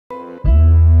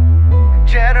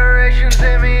Generations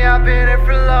in me, I've been here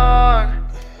for long.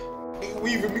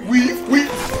 Weave.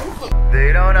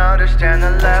 They don't understand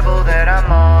the level that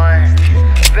I'm on.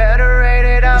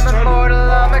 Venerated, I'm immortal,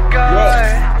 I'm a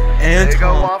god. They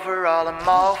go one for all, I'm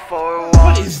all for one.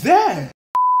 What is that?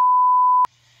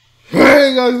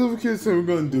 Hey guys, over here, so we're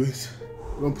gonna do it.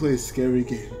 We're gonna play a scary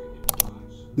game.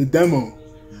 The demo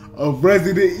of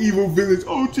Resident Evil Village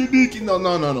OG. No,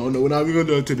 we're not even gonna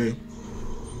do it today.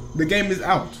 The game is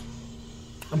out.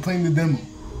 I'm playing the demo.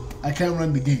 I can't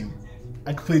run the game.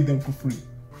 I can play them for free.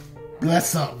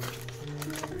 Bless up.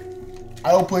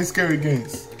 I don't play scary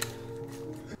games.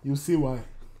 You'll see why.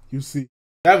 You'll see.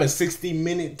 I have a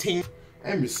 60-minute team.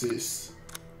 Emesis.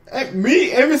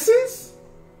 Me? Emesis?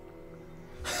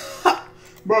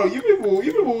 Bro, you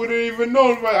people wouldn't even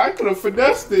know. Like, I could have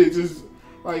finessed it. Just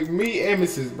like me,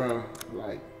 Emesis, bro.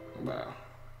 Like, bro.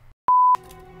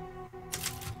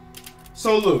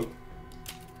 So look.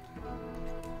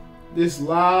 This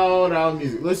loud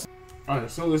music. Listen.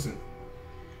 Alright, so listen.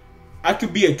 I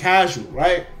could be a casual,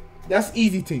 right? That's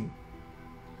easy thing.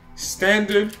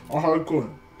 Standard or hardcore.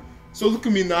 So look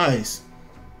at me in the eyes.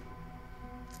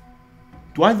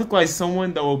 Do I look like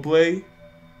someone that will play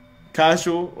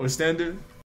casual or standard?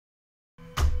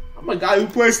 I'm a guy who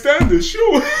plays standard.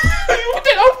 Sure. What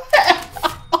the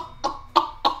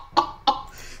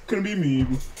hell? Couldn't be me.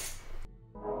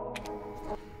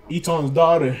 Eton's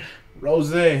daughter,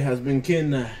 Rose, has been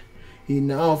kidnapped. He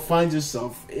now finds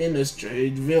himself in a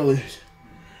strange village.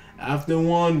 After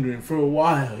wandering for a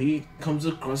while, he comes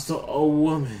across the old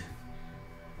woman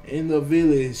in the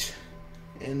village.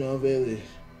 He's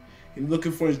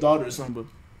looking for his daughter or something.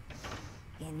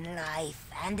 In life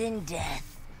and in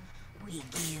death, we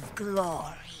give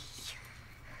glory.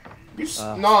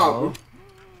 Nah, bro.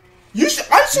 You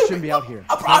shouldn't be out here.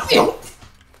 What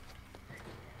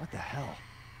the hell?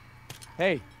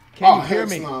 Hey, can you hear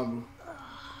me? Nah, bro.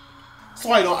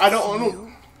 So I don't know.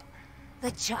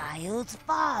 The child's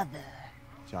father.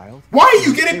 Child? Why are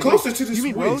you getting closer to this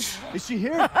witch? Rose? Is she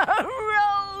here?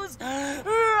 Rose!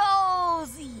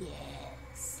 Rose,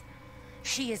 yes.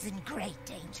 She is in great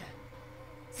danger.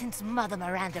 Since Mother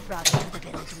Miranda brought her to the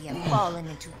village, we have fallen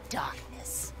into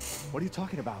darkness. What are you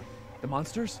talking about? The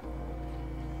monsters?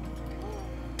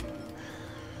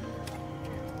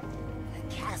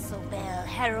 The castle bell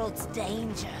heralds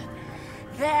danger.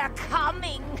 They're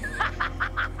coming!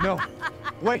 No.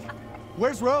 Wait.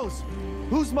 Where's Rose?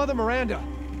 Who's Mother Miranda?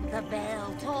 The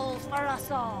bell tolls for us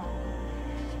all.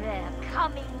 They're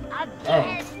coming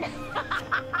again!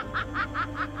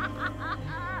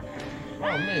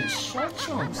 Oh man, shut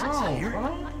your mouth,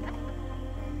 bro.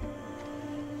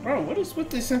 Bro, what is with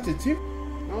this sensitivity?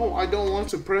 No, I don't want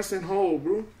to press and hold,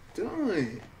 bro.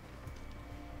 Done.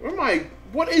 Where am I?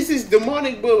 What is this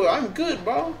demonic bubble? I'm good,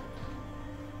 bro.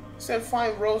 Said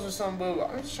find Rose or something, but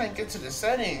I'm just trying to get to the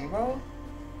setting, bro.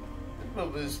 This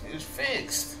bubble is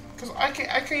fixed. Cause I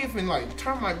can't even like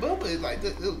turn my bubble like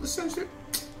this shit.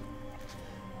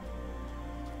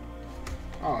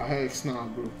 Oh heck nah,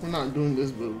 bro. We're not doing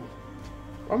this bubble.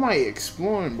 Why am I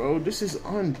exploring, bro? This is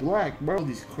unblack, bro.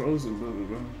 These crows are bubble,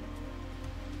 bro.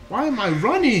 Why am I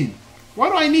running? What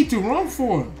do I need to run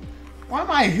for? Why am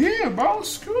I here, bro?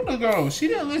 Screw the girl. She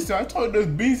didn't listen. I told her there's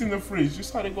beans in the fridge.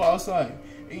 Just had to go outside.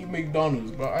 Eat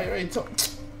McDonald's, bro. I already told.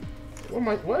 What am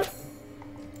I? What?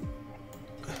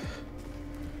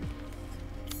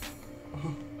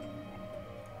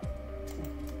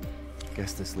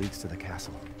 Guess this leads to the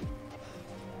castle.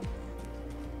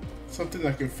 Something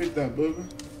that can fit that bubble.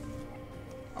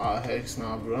 Oh heck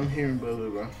nah, bro. I'm hearing bubble,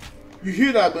 bro. You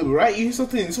hear that bubble, right? You hear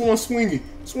something? Someone swinging.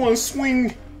 Someone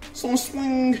swing. Someone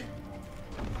swing.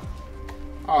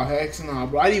 Oh heck nah,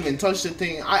 bro. I didn't even touch the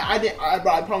thing. Bro,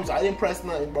 I promise I didn't press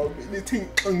nothing, bro. The thing,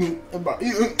 bro.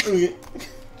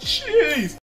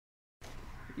 Jeez.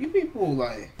 You people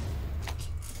like,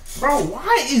 bro.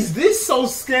 Why is this so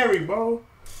scary, bro?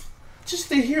 Just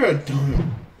to hear a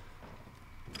dun.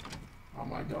 Oh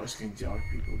my dark skinned dark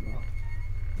people, bro.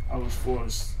 I was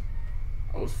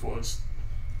forced.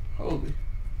 Holy.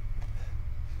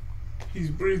 He's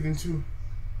breathing too.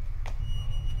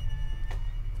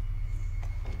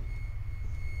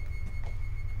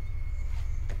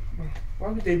 Why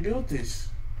would they build this?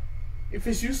 If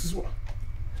it's useless, what?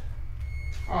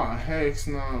 Oh, heck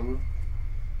nah, bro.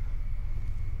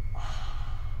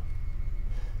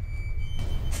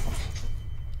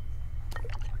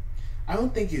 I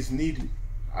don't think it's needed.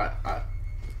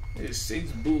 There's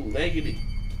 6 bootlegged.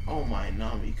 Oh my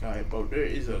Nami Kai, bro. There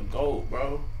is a goat,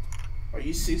 bro. Are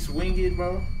you 6-winged,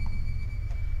 bro?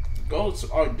 Goats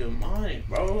are demonic,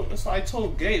 bro. That's why I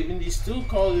told Gabe, and he still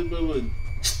calls it, but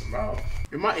Bro,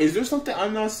 is there something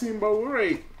I'm not seeing, bro? We're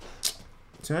at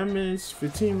 10 minutes,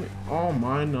 15 minutes. Oh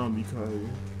my, no, because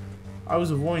I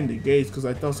was avoiding the gates because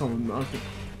I thought someone was knocking.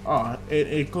 Oh,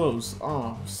 it closed.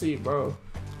 Oh, see, bro.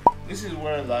 This is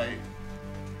where, like,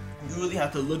 you really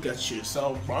have to look at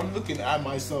yourself, bro. I'm looking at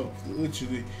myself,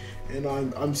 literally, and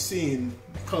I'm seeing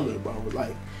color, bro.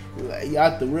 Like you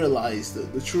have to realize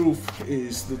that the truth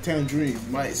is the tangerine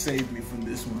might save me from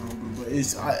this one, but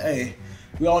hey,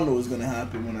 we all know what's gonna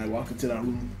happen when I walk into that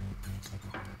room.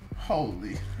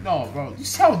 Holy, no, bro. You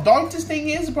see how dark this thing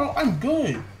is, bro? I'm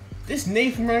good. This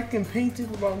Native American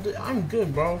painted, bro. I'm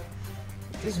good, bro.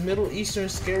 This Middle Eastern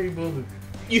scary building.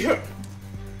 You hear,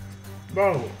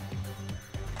 bro?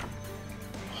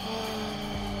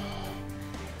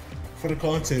 For the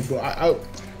content, bro. Oh,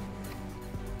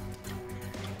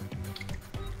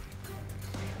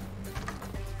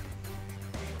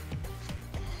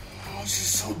 this is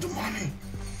so demonic.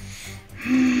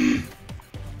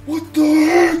 What the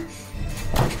heck?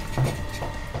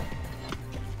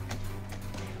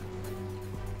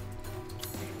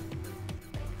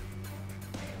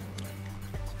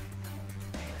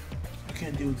 I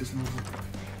can't deal with this movie.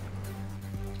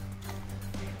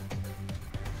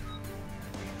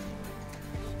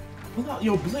 Pull out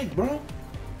your blick, bro.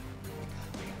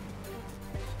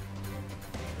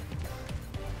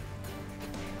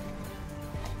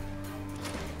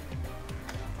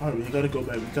 Alright, we gotta go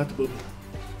back. We got to go back.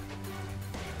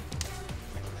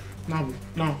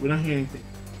 No, we're not hearing anything.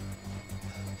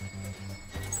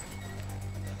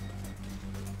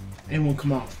 Anyone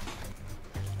come out.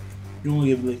 You won't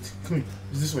get blicked. Come here.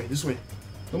 It's this way.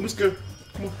 Don't be scared.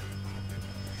 Come on.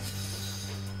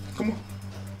 Come on.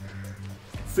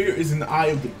 Fear is in the eye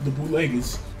of the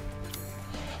bootleggers.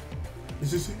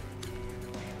 Is this it?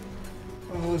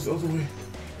 Oh, it's the other way.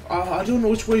 I don't know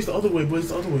which way is the other way, but it's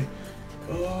the other way.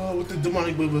 With the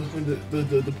demonic bubble and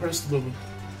the depressed bubble.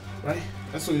 Right?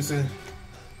 That's what you said.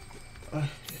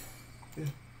 Yeah.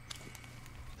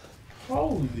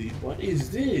 Holy, what is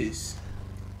this?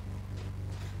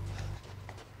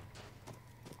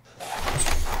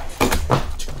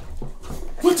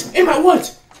 What? Am I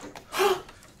what?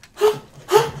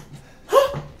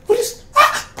 What is?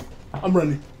 I'm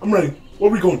running.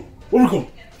 Where we going?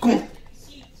 Come on.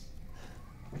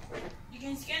 You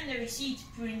can scan the receipt,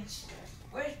 Prince.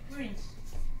 Where's Prince?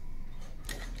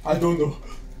 I don't know.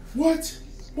 What?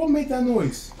 What made that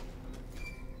noise?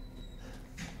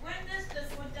 When does the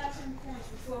 4,000 points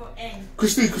before end?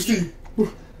 Christine.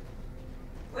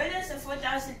 When does the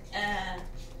 4,000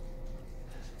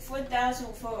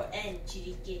 before end,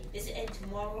 Chidike? Does it end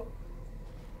tomorrow?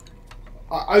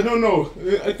 I don't know.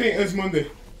 I think it's Monday.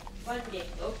 Monday,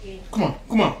 okay. Come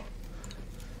on.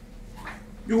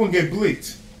 You're gonna get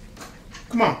blitzed.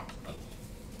 Come on.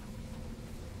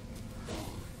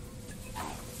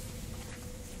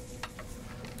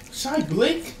 Shy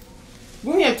Blake?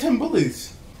 We only have 10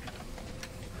 bullets.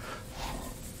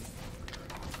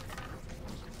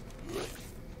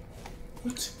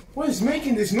 What is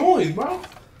making this noise, bro?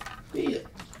 These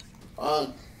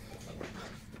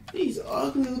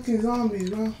ugly looking zombies,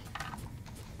 bro.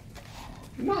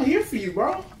 I'm not here for you,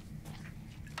 bro.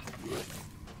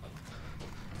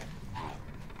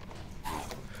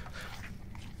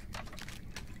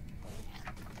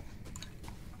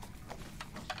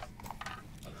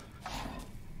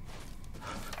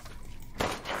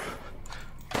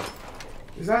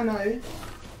 Is that not it?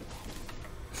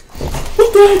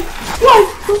 What the heck?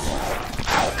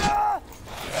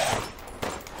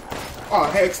 Oh,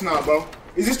 heck nah, bro.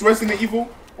 Is this Resident Evil?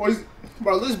 Or is it...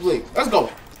 Bro, let's blink. Let's go.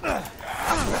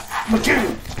 My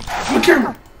camera.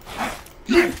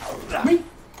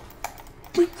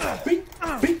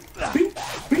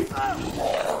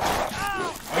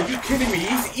 Are you kidding me?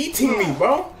 He's eating me,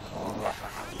 bro.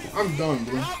 I'm done,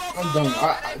 bro.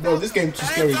 Bro, this game's too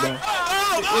scary, bro.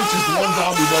 It's just one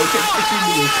zombie, bro. It takes 15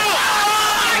 minutes.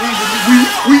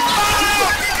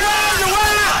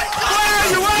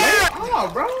 Oh,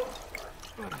 bro.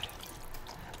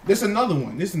 There's another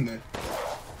one, isn't there?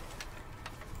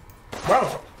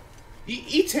 Bro, he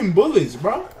eats him bullets,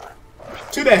 bro.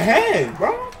 To the head,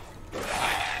 bro.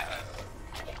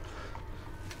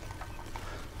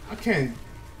 I can't.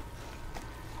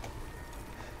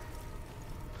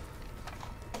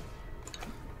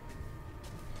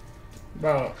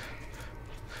 Bro,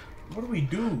 what do we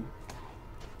do?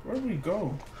 Where do we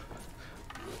go?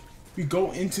 We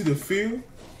go into the field?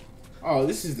 Oh,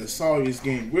 this is the sorriest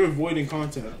game. We're avoiding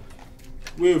contact.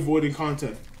 What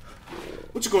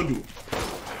you gonna do?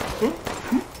 Huh?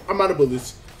 I'm out of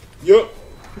bullets. Yup.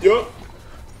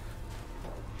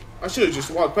 I should have just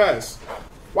walked past.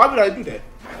 Why would I do that?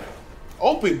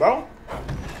 Open, bro.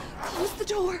 Close the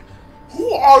door.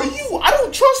 Who are you? I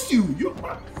don't trust you.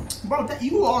 Bro,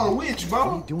 you are a witch, bro. What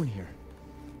are you doing here?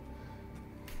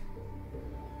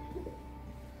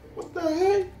 What the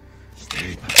heck?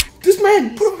 This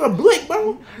man put on a blink,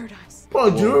 bro. Hurt us.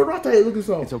 Bro, Drew, right there, look at this.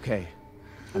 It's okay.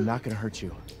 I'm not gonna hurt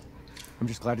you. I'm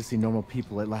just glad to see normal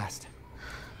people at last.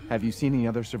 Have you seen any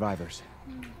other survivors?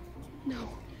 No.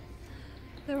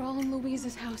 They're all in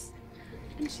Louisa's house.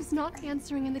 And she's not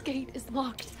answering and the gate is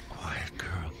locked. Quiet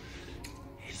girl.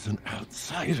 He's an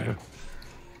outsider.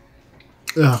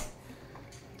 Yeah.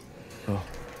 Oh.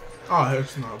 Oh,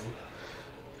 heck no, bro.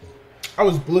 I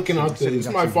was blinking out there. It's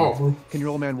my fault, bro. Can your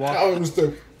old man walk? I was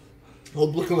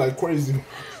looking like crazy.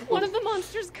 One of the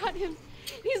monsters cut him.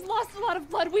 He's lost a lot of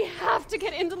blood. We have to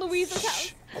get into Louisa's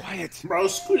house. Quiet. Bro,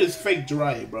 screw this fake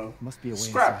dry, bro. Must be a way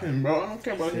Scrap inside. him, bro. I don't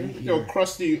care about him. Yo,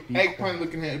 crusty eggplant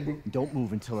looking head, bro. Don't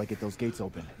move until I get those gates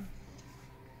open.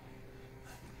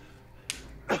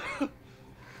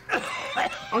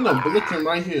 I'm gonna bullet him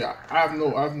right here. I have no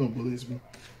bullets, bro.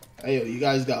 Hey, yo, you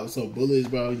guys got some bullets,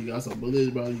 bro. You got some bullets,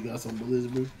 bro. You got some bullets,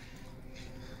 bro.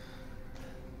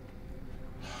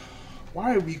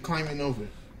 Why are we climbing over?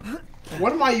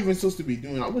 What am I even supposed to be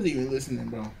doing? I wasn't even listening,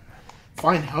 bro.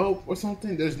 Find help or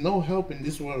something? There's no help in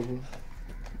this world,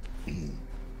 bro.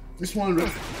 This one,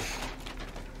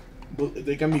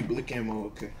 they got me blick ammo,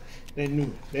 okay. They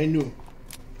knew.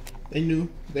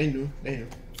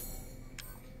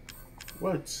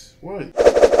 What?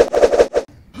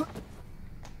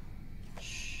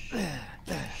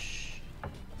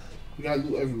 We got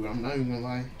loot everywhere, I'm not even gonna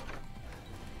lie.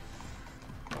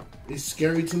 It's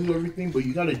scary to do everything, but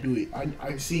you gotta do it.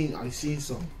 I've seen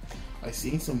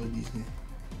some of these things.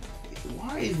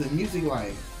 Why is the music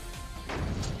like?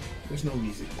 There's no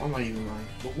music. I'm not even lying.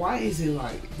 But why is it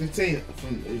like? They're saying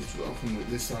from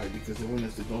this side because they want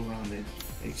us to go around and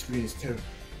experience terror.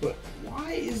 But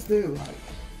why is there like,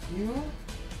 you know,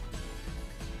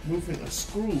 moving a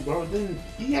screw, bro? Then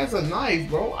he has a knife,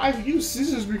 bro. I've used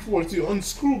scissors before to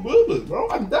unscrew bullets, bro.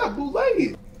 I'm that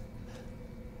bootlegged.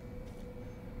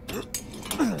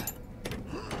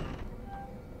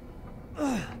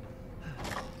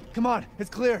 Come on, it's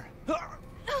clear.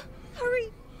 Hurry!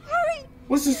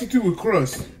 What's this to do with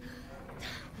crust?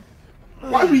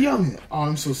 Why are we yelling? Oh,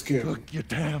 I'm so scared. Look, you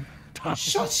damn top.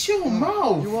 Shut your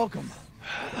mouth. You're welcome.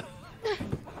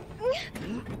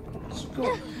 Let's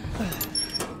go.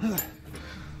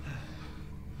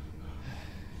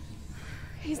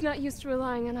 He's not used to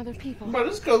relying on other people. Bro,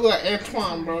 this girl look like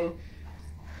Antoine, bro.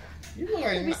 You look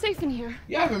We'll be like safe in here.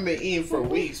 you haven't been eating for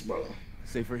weeks, bro.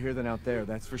 Safer here than out there,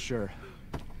 that's for sure.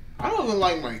 I don't even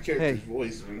like my character's Hey.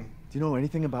 voice, bro. Do you know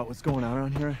anything about what's going on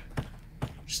around here? It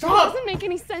Stop, doesn't make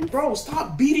any sense. bro.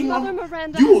 Stop beating Mother on.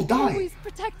 Miranda You will has die. always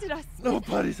protected us.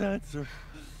 Nobody's answer.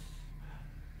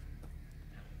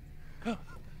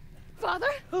 Father,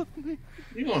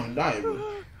 You're gonna die,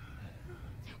 bro.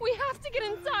 we have to get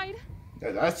inside.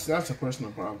 That's a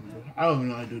personal problem, bro. I don't even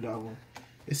know how to do that one.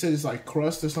 It says it's like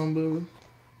crust or something, bro.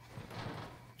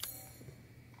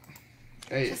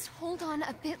 Hey, Just hold on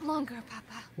a bit longer,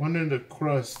 Papa. one in the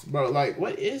crust, bro. Like,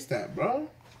 what is that, bro?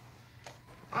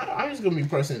 I'm just gonna be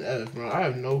pressing F, bro. I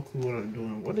have no clue what I'm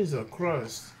doing. What is a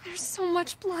crust? There's so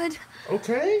much blood.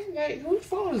 Okay, like, whose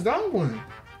fault is that one?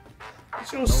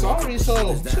 It's your sorry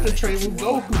self. Should have trained with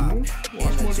Goku.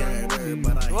 Watch more Dragon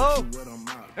Ball Z. Hello?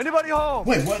 Anybody home?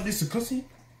 Wait, what? This is a cussing?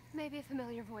 Maybe a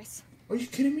familiar voice. Are you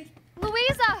kidding me?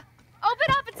 Louisa! Open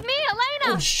up, it's me,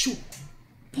 Elena! Oh shoot!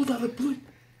 Pulled out a blood.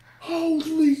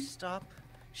 Holy! Stop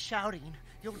shouting.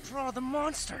 You'll draw the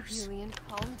monsters. Julian,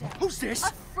 calm down. Who's this?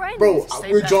 A friend! Bro,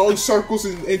 Stay we're back. drawing circles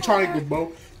and triangles,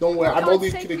 bro. Don't worry, I know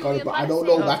these God's sake, kindergarten, but I Julian, don't let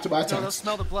us know in. back to my No, they'll times.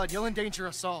 smell the blood. You'll endanger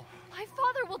us all. My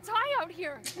father will die out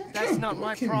here. That's not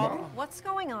my Okay, problem. bro. What's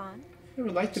going on?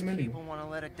 Never liked him anyway. People want to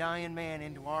let a dying man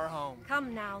into our home.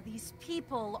 Come now, these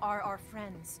people are our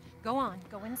friends. Go on,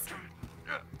 go inside.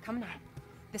 Come now.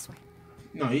 This way.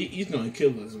 No, he's gonna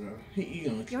kill us, bro. He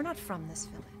gonna kill You're not from this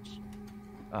village.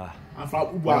 I'm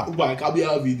from Uba,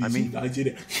 I mean-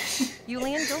 Nigeria.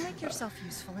 Julian, go make yourself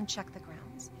useful and check the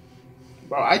grounds.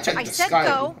 Bro, I checked I the said sky.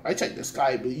 go. I checked the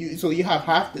sky, but you have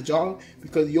half the job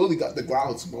because you only got the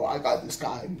grounds, bro. I got the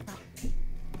sky.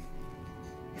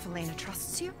 If Elena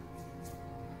trusts you,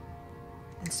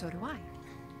 and so do I.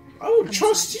 I don't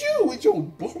trust you with your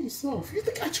bum self. You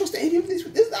think I trust any of this?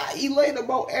 This is not Elena,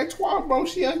 bro. Antoine, bro.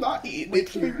 She has not eaten in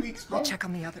 3 weeks, bro. I'll check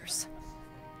on the others.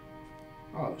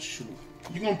 Oh shoot!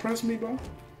 You gonna press me, bro?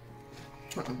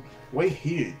 Wait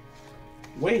here.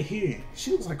 Wait here.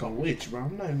 She looks like a witch, bro.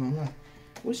 I'm not even gonna lie.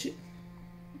 What's she?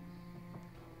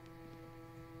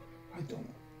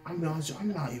 I'm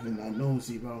not even that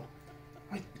nosy, bro.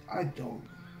 I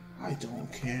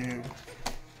don't care.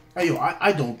 Hey, yo,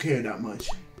 I don't care that much.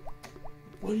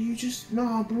 What do you just...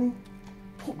 Nah, bro.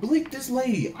 Blick this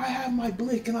lady. I have my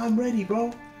blick and I'm ready,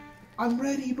 bro. I'm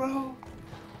ready, bro.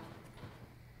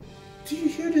 Do you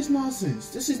hear this nonsense?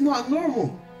 This is not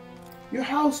normal. Your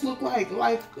house look like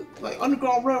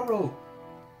Underground Railroad.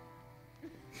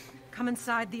 Come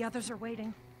inside. The others are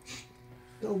waiting.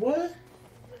 The what?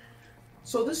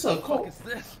 So this is a cult. What is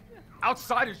this?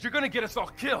 Outsiders, you're gonna get us all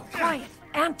killed. Quiet.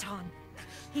 Anton.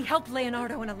 He helped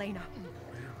Leonardo and Elena.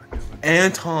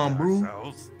 Anton,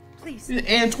 bro. Please.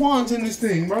 Antoine's in this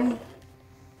thing, bro. Antoine,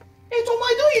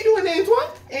 what are you doing, Antoine?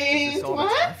 Is this all that's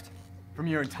Antoine? left? From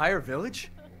your entire village?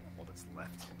 All that's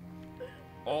left.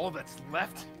 All that's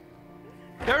left?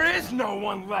 There is no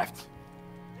one left.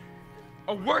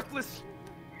 A worthless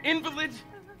invalid.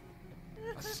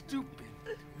 A stupid,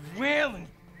 wailing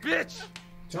bitch.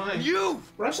 John, You!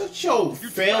 bro, such your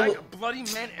failed, a bloody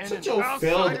man and such an your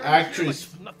failed outsider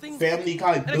actress, like nothing, family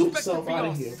guy and built expect to self be out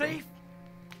all of here. Bro. safe?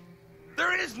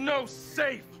 There is no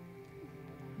safe.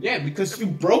 Yeah, because you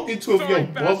broke into your Sorry,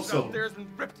 bum bastard self. out there has been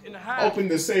ripped in half.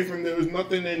 Opened the safe and there was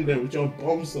nothing in there with your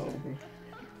bum self. Bro.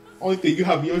 Only thing you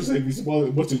have in your safe is a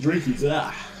bunch of drinkies.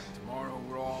 Tomorrow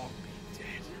we'll all be dead.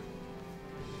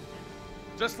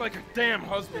 Just like her damn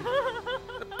husband.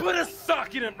 Put a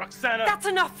sock in it, Roxana! That's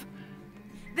enough!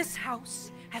 This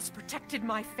house has protected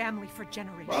my family for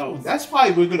generations. Bro, that's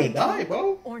why we're gonna die,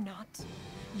 bro. Or not.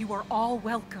 You are all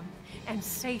welcome and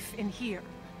safe in here.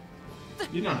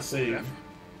 You're not safe.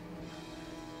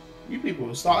 You people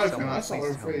are starving. I saw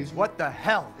her face. What the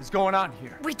hell is going on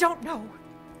here? We don't know.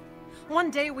 One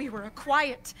day we were a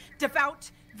quiet, devout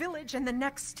village, and the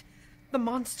next, the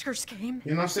monsters came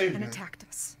You're not safe, and man. attacked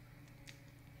us.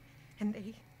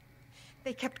 And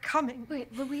they kept coming.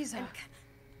 Wait, Louisa.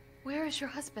 Where is your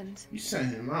husband? You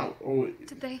sent him out. Oh,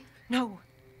 Did they? No.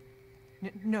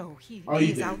 No, he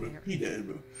he is dead, out bro. there. He dead,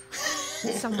 bro.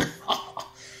 Someone.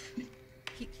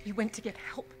 He went to get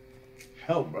help.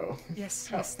 Help, bro. Yes,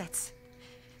 Help. yes,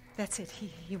 that's it.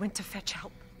 He went to fetch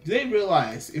help. Do they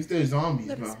realize if there's zombies,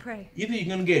 Let bro? us pray. Either you're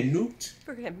gonna get nuked.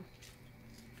 For him.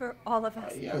 For all of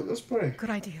us. Yeah, let's pray. Good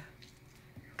idea.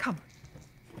 Come.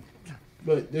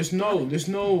 But there's no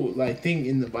like thing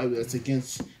in the Bible that's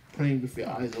against praying with your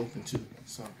eyes open too.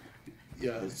 So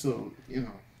yeah, so you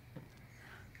know.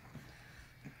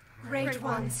 Great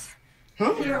ones,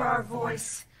 Huh? hear our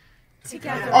voice.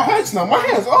 Together. Oh, heck no, my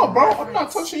hands off, bro. I'm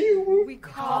not touching you, bro. We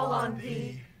call on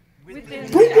thee. Within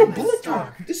Bring your the blick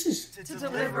dark, up. This is to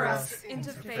deliver us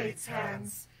into fate's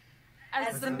hands.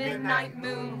 As the midnight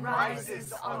moon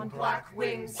rises on black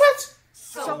wings, what?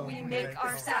 so we make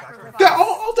our sacrifice. That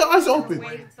all the eyes open.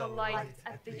 Wait the light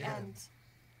at the end.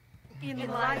 In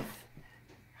life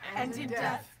and in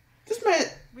death, This man,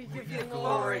 we give you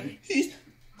glory. he's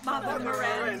Mother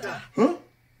Miranda. huh?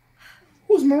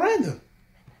 Who's Miranda?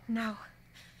 Now,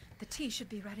 the tea should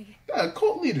be ready. That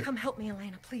cult leader. Come help me,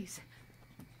 Elena, please.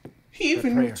 He The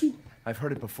even prayer. knew too. I've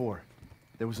heard it before.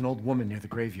 There was an old woman near the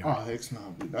graveyard. Oh, heck no,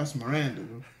 dude. That's Miranda,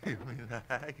 bro.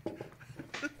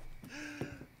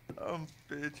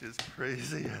 Bitch is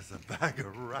crazy as a bag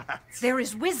of rats. There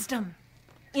is wisdom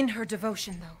in her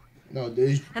devotion, though. No,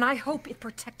 there's And I hope it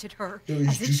protected her There is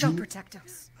as it shall juju? protect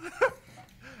us.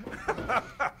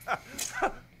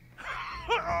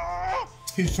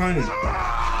 he's turning.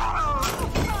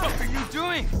 What are you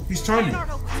doing? He's turning.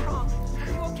 Leonardo, what's wrong? Are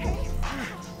you okay?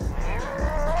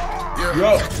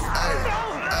 Yo,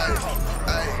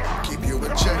 Keep you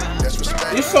in check, that's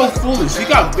respect. you're so foolish. He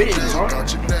got big, bro.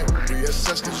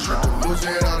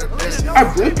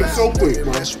 I blinked him so quick,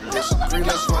 bro. This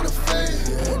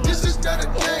is not a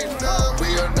game, nah. We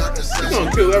are not the You're same.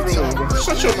 gonna kill everyone, bro.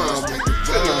 Shut your mouth, bro.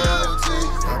 Shut your mouth.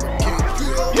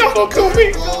 You're not gonna kill me.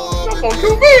 You're not gonna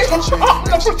kill me. I'm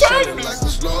the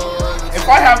protagonist. If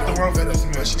I have to run for this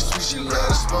man,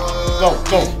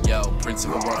 go. Yo, Prince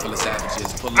of a world full of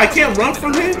savages. I can't run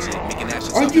from him?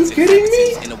 Are you kidding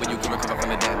me? In a way you can recover from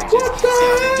the damages. What the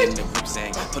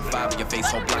heck? Put fire in your face,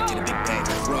 whole block, get a big bang.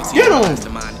 Get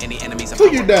him. Any enemies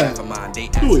Kill your dad.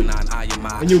 Do it.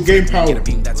 And you'll gain power.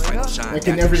 Like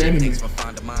in every enemy.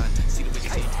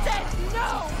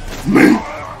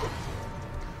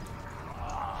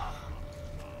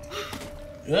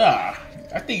 Yeah,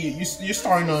 I think you're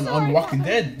starting on Walking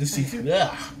Dead this season.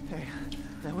 Yeah, Hey,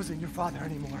 that wasn't your father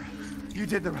anymore. You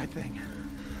did the right thing.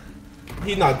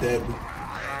 he's not dead.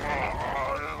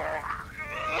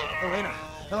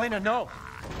 Elena, no.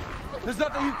 There's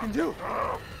nothing you can do.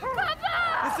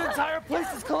 Papa! This entire place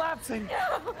is collapsing.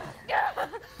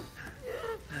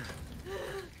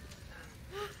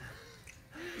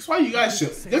 That's why you guys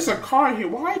should. There's a car here.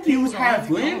 Why do you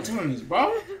have lanterns,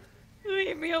 bro?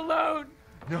 Leave me alone.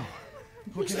 No.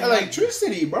 It's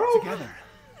electricity, bro. Together.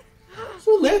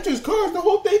 So lanterns, cars, the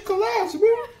whole thing collapsed, bro.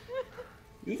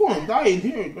 You gonna die in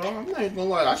here, bro. I'm not even gonna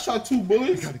lie. I shot 2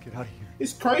 bullets. We gotta get out of here.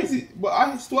 It's crazy, but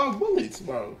I still have bullets,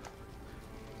 bro.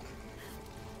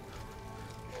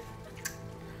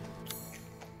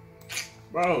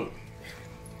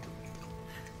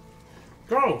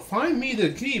 Bro, find me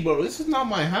the key, bro. This is not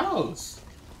my house.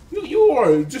 You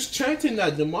are just chanting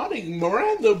that demonic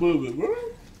Miranda movie, bro.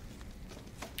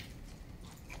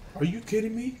 Are you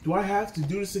kidding me? Do I have to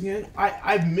do this again?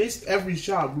 I missed every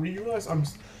shot, bro. You realize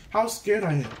how scared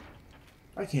I am.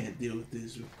 I can't deal with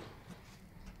this,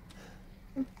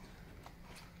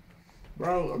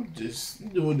 bro. I'm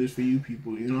just doing this for you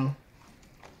people, you know.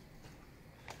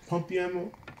 Pump your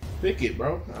ammo. Pick it,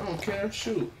 bro. I don't care.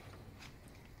 Shoot.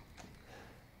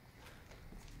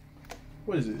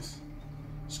 What is this?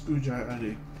 Screwdriver out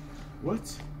of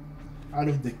what? Out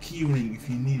of the key ring if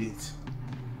you need it.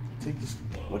 Take this.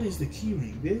 What is the key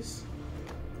ring? This?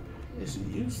 It's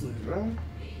useless, bro.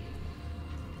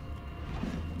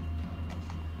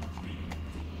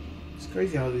 It's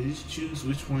crazy how they just choose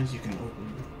which ones you can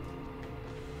open.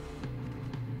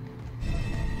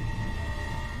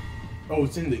 Oh,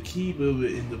 it's in the key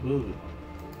bullet in the bullet.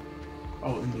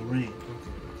 Oh, in the ring.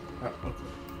 Okay. Okay.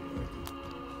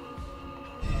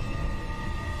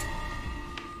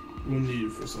 We'll need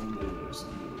it for somebody or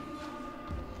something.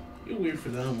 You're weird for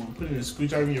that one. Putting a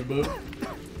screwdriver in your boat.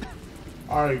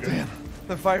 Alright, damn.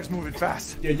 The fire's moving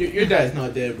fast. Yeah, your dad's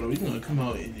not dead, bro. He's gonna come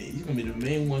out and he's gonna be the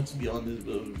main one to be on this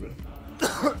boat, bro.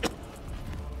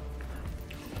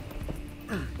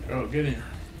 Bro, get in.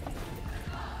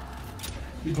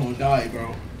 You're gonna die,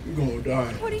 bro. You're gonna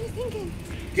die. What are you thinking?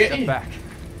 Get in. Back.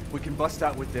 We can bust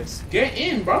out with this. Get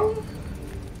in, bro.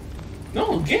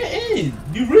 No, get in.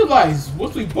 You realize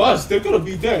once we bust, they're gonna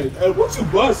be dead. And once you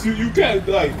bust, you can't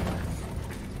like.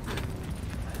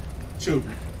 Chill.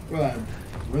 Relax.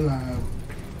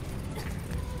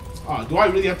 Oh, do I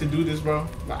really have to do this, bro?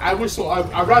 I wish so.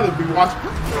 I'd rather be watching.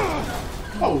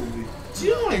 Holy,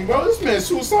 chilling, bro. This man's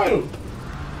suicidal.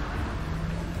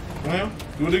 Damn.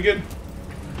 Do it again.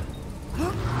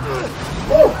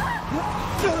 Oh.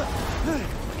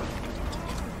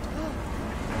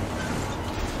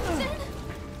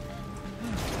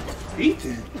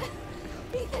 Ethan.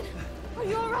 Ethan, are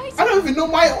you alright? I don't even know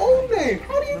my own name.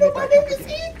 How do you know my name is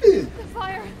Ethan? The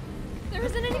fire. There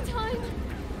isn't any time.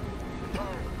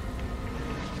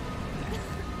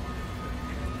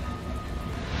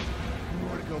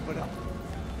 Nowhere to go but up.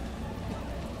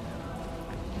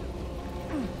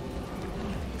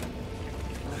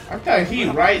 I thought he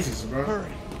rises, bro.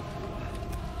 Hurry.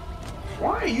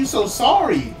 Why are you so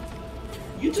sorry?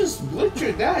 You just blipped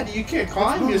your dad. You can't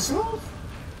climb yourself.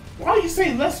 Why are you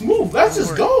saying let's move? Let's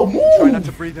just go. Move. Try not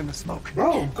to breathe in the smoke.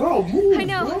 Bro, go. Move. I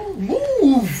know. Bro.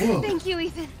 Move. Thank you,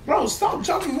 Ethan. Bro, stop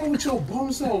jumping around with your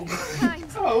bum self. Kind.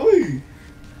 Golly.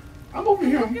 I'm over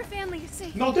here. Your family is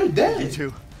safe. No, they're dead. Me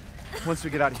too. Once we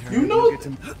get out of here, You know. we'll get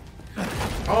to...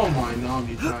 Oh my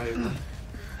Nami tired.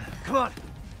 Come on.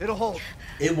 It'll hold.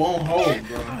 It won't hold,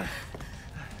 bro.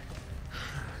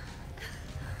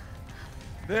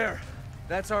 There.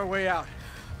 That's our way out.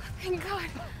 Thank God.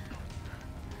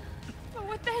 But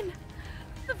what then?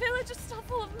 The village is still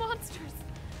full of monsters.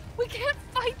 We can't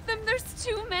fight them. There's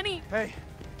too many. Hey,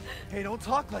 don't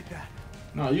talk like that.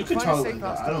 No, you can talk like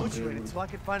that. I don't care. Until I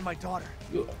can find my daughter.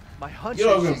 You, my hunch you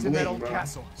don't is she's in that blink, old bro.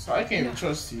 castle. So I can't even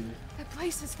trust you. That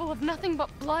place is full of nothing but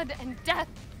blood and death.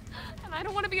 And I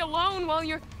don't want to be alone while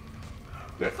you're...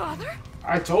 Father?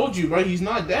 I told you, bro. He's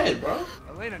not dead, bro.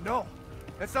 Elena, no.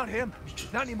 That's not him.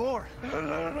 Not anymore. He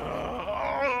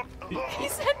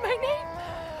said my name.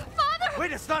 Father!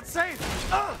 Wait, it's not safe.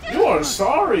 You are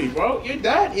sorry, bro. Your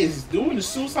dad is doing the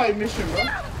suicide mission, bro.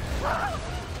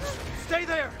 Stay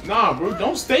there. Nah, bro.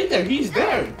 Don't stay there. He's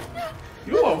there.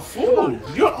 You're a fool.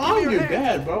 You're on your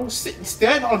dad, bro.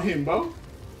 Stand on him, bro.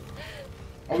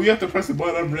 Oh, we have to press the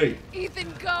button. I'm ready.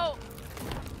 Ethan, go.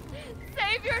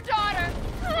 Save your daughter.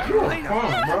 You're a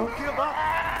clown, bro. Give up.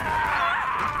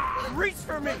 Reach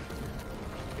for me.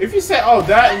 If you say, oh,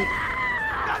 that...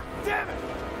 God damn it.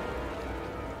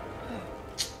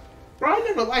 Bro, I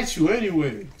never liked you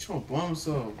anyway. It's your bum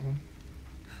self, bro.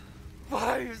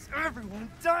 Why is everyone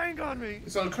dying on me?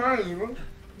 It's occurrence, bro.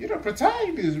 You're the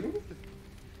protagonist, bro.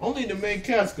 Only the main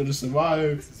cast could have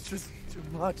survived. This is just too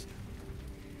much.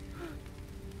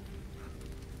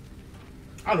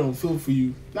 I don't feel for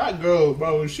you. That girl,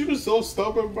 bro, she was so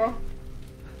stubborn, bro.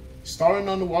 Starting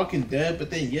on The Walking Dead,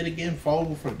 but then yet again falling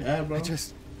with her dad, bro.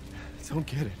 It's don't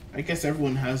get it. I guess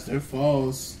everyone has their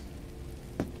falls.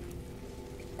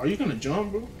 Are you gonna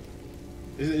jump, bro?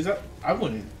 Is that? I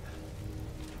wouldn't.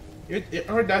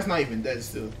 Her dad's not even dead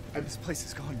still. This place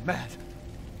has gone mad.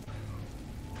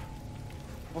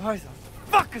 Why the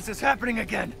fuck is this happening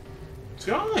again?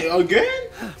 Johnny, again?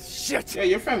 Shit! Yeah,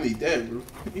 your family dead, bro.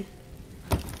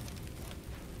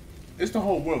 It's the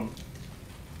whole world.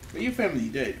 But your family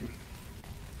dead, bro.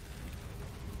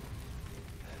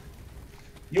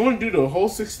 You want to do the whole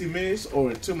 60 minutes or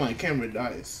until my camera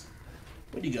dies?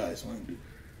 What do you guys want to do?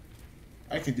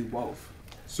 I can do both.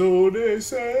 So they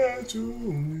said to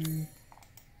me.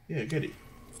 Yeah, get it.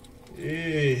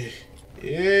 Yeah.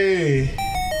 Yeah.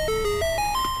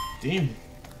 Demon.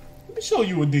 Let me show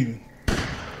you a demon.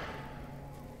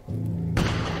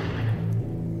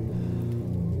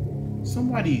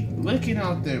 Somebody licking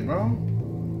out there, bro.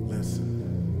 Listen.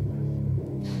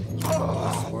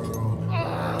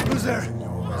 Who's there?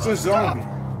 It's a zombie.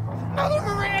 Mother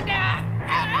Miranda!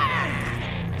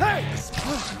 Hey!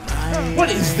 What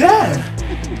is that?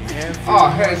 Oh,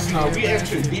 heck no. We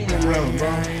entered demon realm, bro.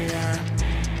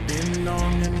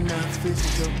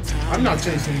 I'm not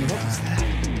chasing him.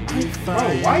 Bro,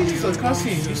 why is this a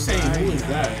cutscene? You saying who is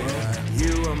that, bro?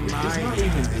 It's not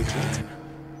even this one.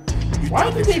 Why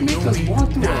did they make us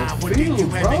walk through a field,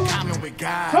 bro?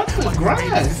 Cut the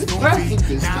grass. This grass looks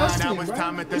disgusting,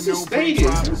 bro. This is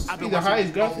stadium. This should be the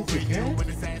highest graphics you can.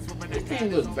 This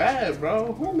thing looks bad,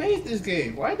 bro. Who made this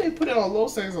game? Why did they put it on low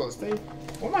settings on stage?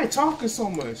 Why am I talking so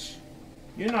much?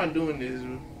 You're not doing this,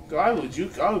 bro. I would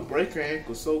break your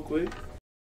ankle so quick.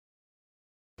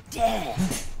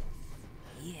 Death.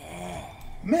 Yeah.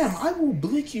 Ma'am, I will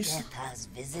blink you. Death has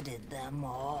visited them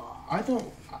all. I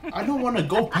don't want to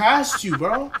go past you,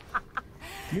 bro.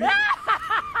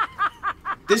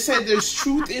 They said there's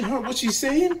truth in her. What she's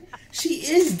saying? She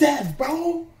is deaf,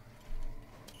 bro.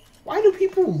 Why do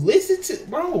people listen to,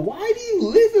 bro? Why do you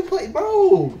live and play,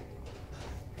 bro?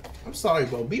 I'm sorry,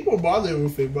 bro. Be more bothered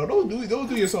with it, bro. Don't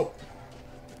do yourself.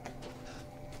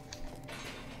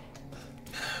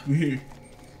 We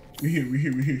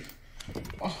here.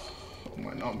 Oh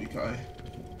my Nami-kai.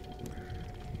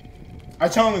 I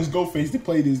challenge Ghostface to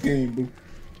play this game, bro.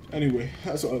 Anyway,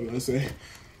 that's all I'm gonna say.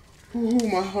 Ooh,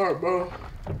 my heart, bro.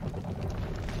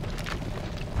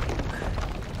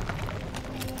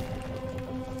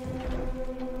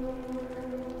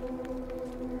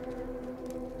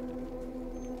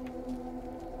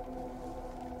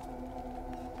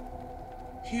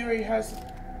 Here he has,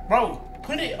 bro.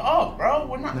 Put it up, bro.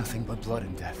 We're not. Nothing but blood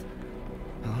and death.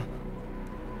 Huh?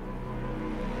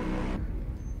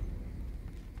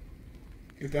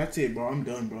 If that's it, bro, I'm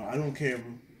done, bro. I don't care,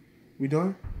 bro. We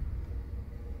done?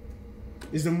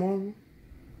 Is there more? Bro?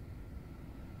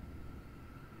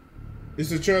 Is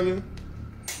the trailer?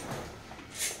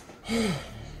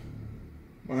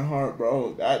 My heart,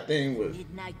 bro. That thing was.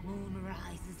 Midnight moon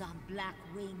rises on black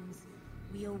wings.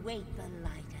 We await the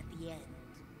light at the end.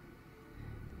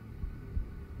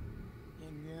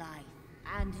 In life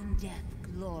and in death,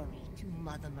 glory to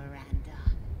Mother Miranda.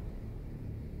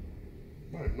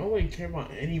 Bro, nobody care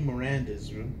about any Mirandas,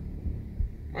 bro.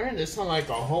 Miranda sound like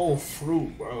a whole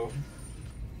fruit, bro.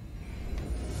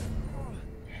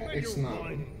 It's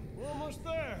not. We're almost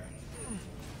there.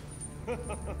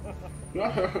 Bro,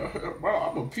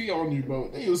 I'm gonna pee on you, bro.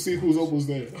 Then you'll see who's almost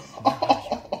there.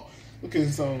 Look at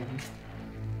some.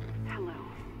 Hello.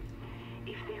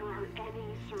 If there are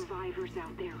any survivors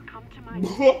out there, come to my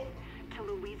to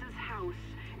Louisa's house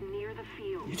near the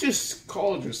field. You just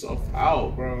called yourself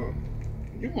out, bro.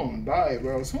 You're gonna die,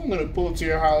 bro. So I'm gonna pull up to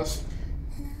your house,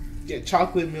 get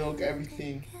chocolate milk,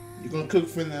 everything. You're gonna cook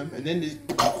for them, and then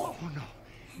oh no.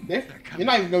 You're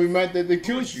not even gonna be mad that they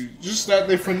killed you. Just that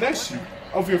they finesse you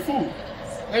of your food.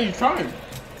 And you're trying.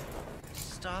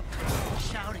 Stop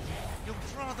shouting. You'll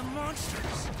draw the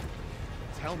monsters.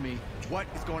 Tell me what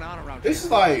is going on around This here.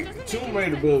 is like Tomb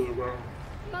Raider builder, bro.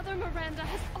 Mother Miranda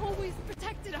has always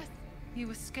protected us.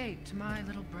 You escaped my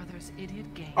little brother's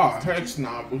idiot game. Oh, heck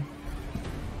nah, bro.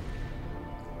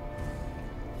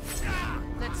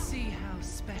 Let's see how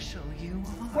special you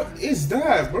are. What is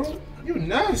that, bro? You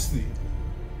nasty.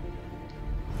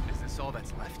 Is this all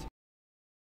that's left?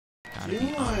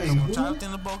 Anyway,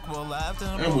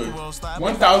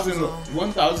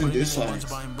 1,000 dislikes,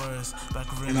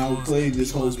 and I will play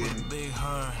this whole game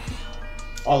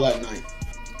all that night.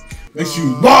 Make sure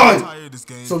you like,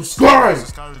 subscribe,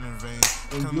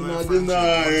 and do not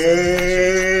deny.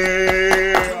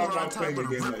 I'm not playing a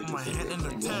game like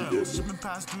this.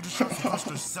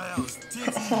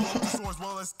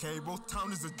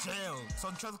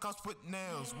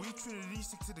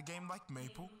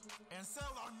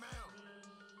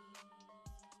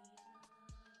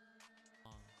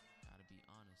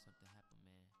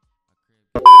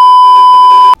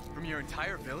 From your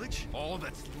entire village? All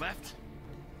that's left?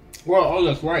 Well, oh,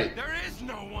 that's right. There is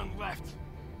no one left.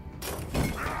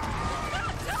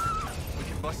 We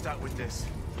can bust out with this.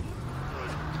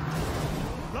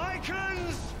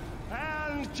 Lycans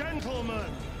and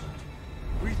gentlemen,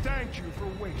 we thank you for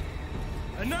waiting.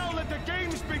 And now let the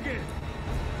games begin.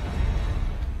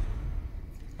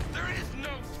 There is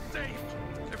no safe.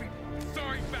 Every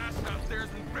sorry bastard out there has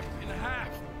been ripped in half.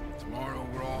 Tomorrow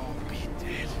we'll all be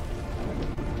dead.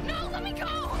 No, let me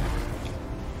go!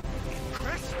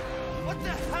 Chris, what the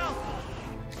hell?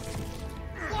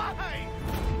 Why?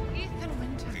 Ethan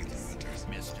Winters.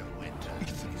 Mr.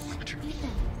 Winters.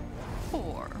 Ethan.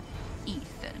 Poor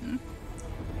Ethan.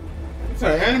 It's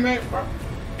an anime, bro.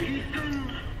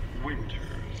 Ethan Winters.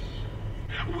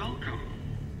 Welcome.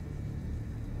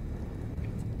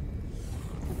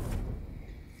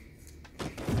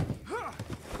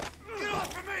 Get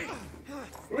off of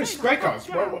me! Respect us,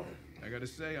 bro. I gotta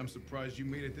say, I'm surprised you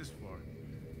made it this far.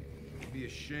 It'd be a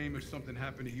shame if something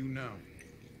happened to you now.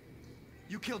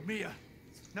 You killed Mia.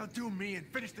 Now do me and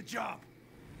finish the job.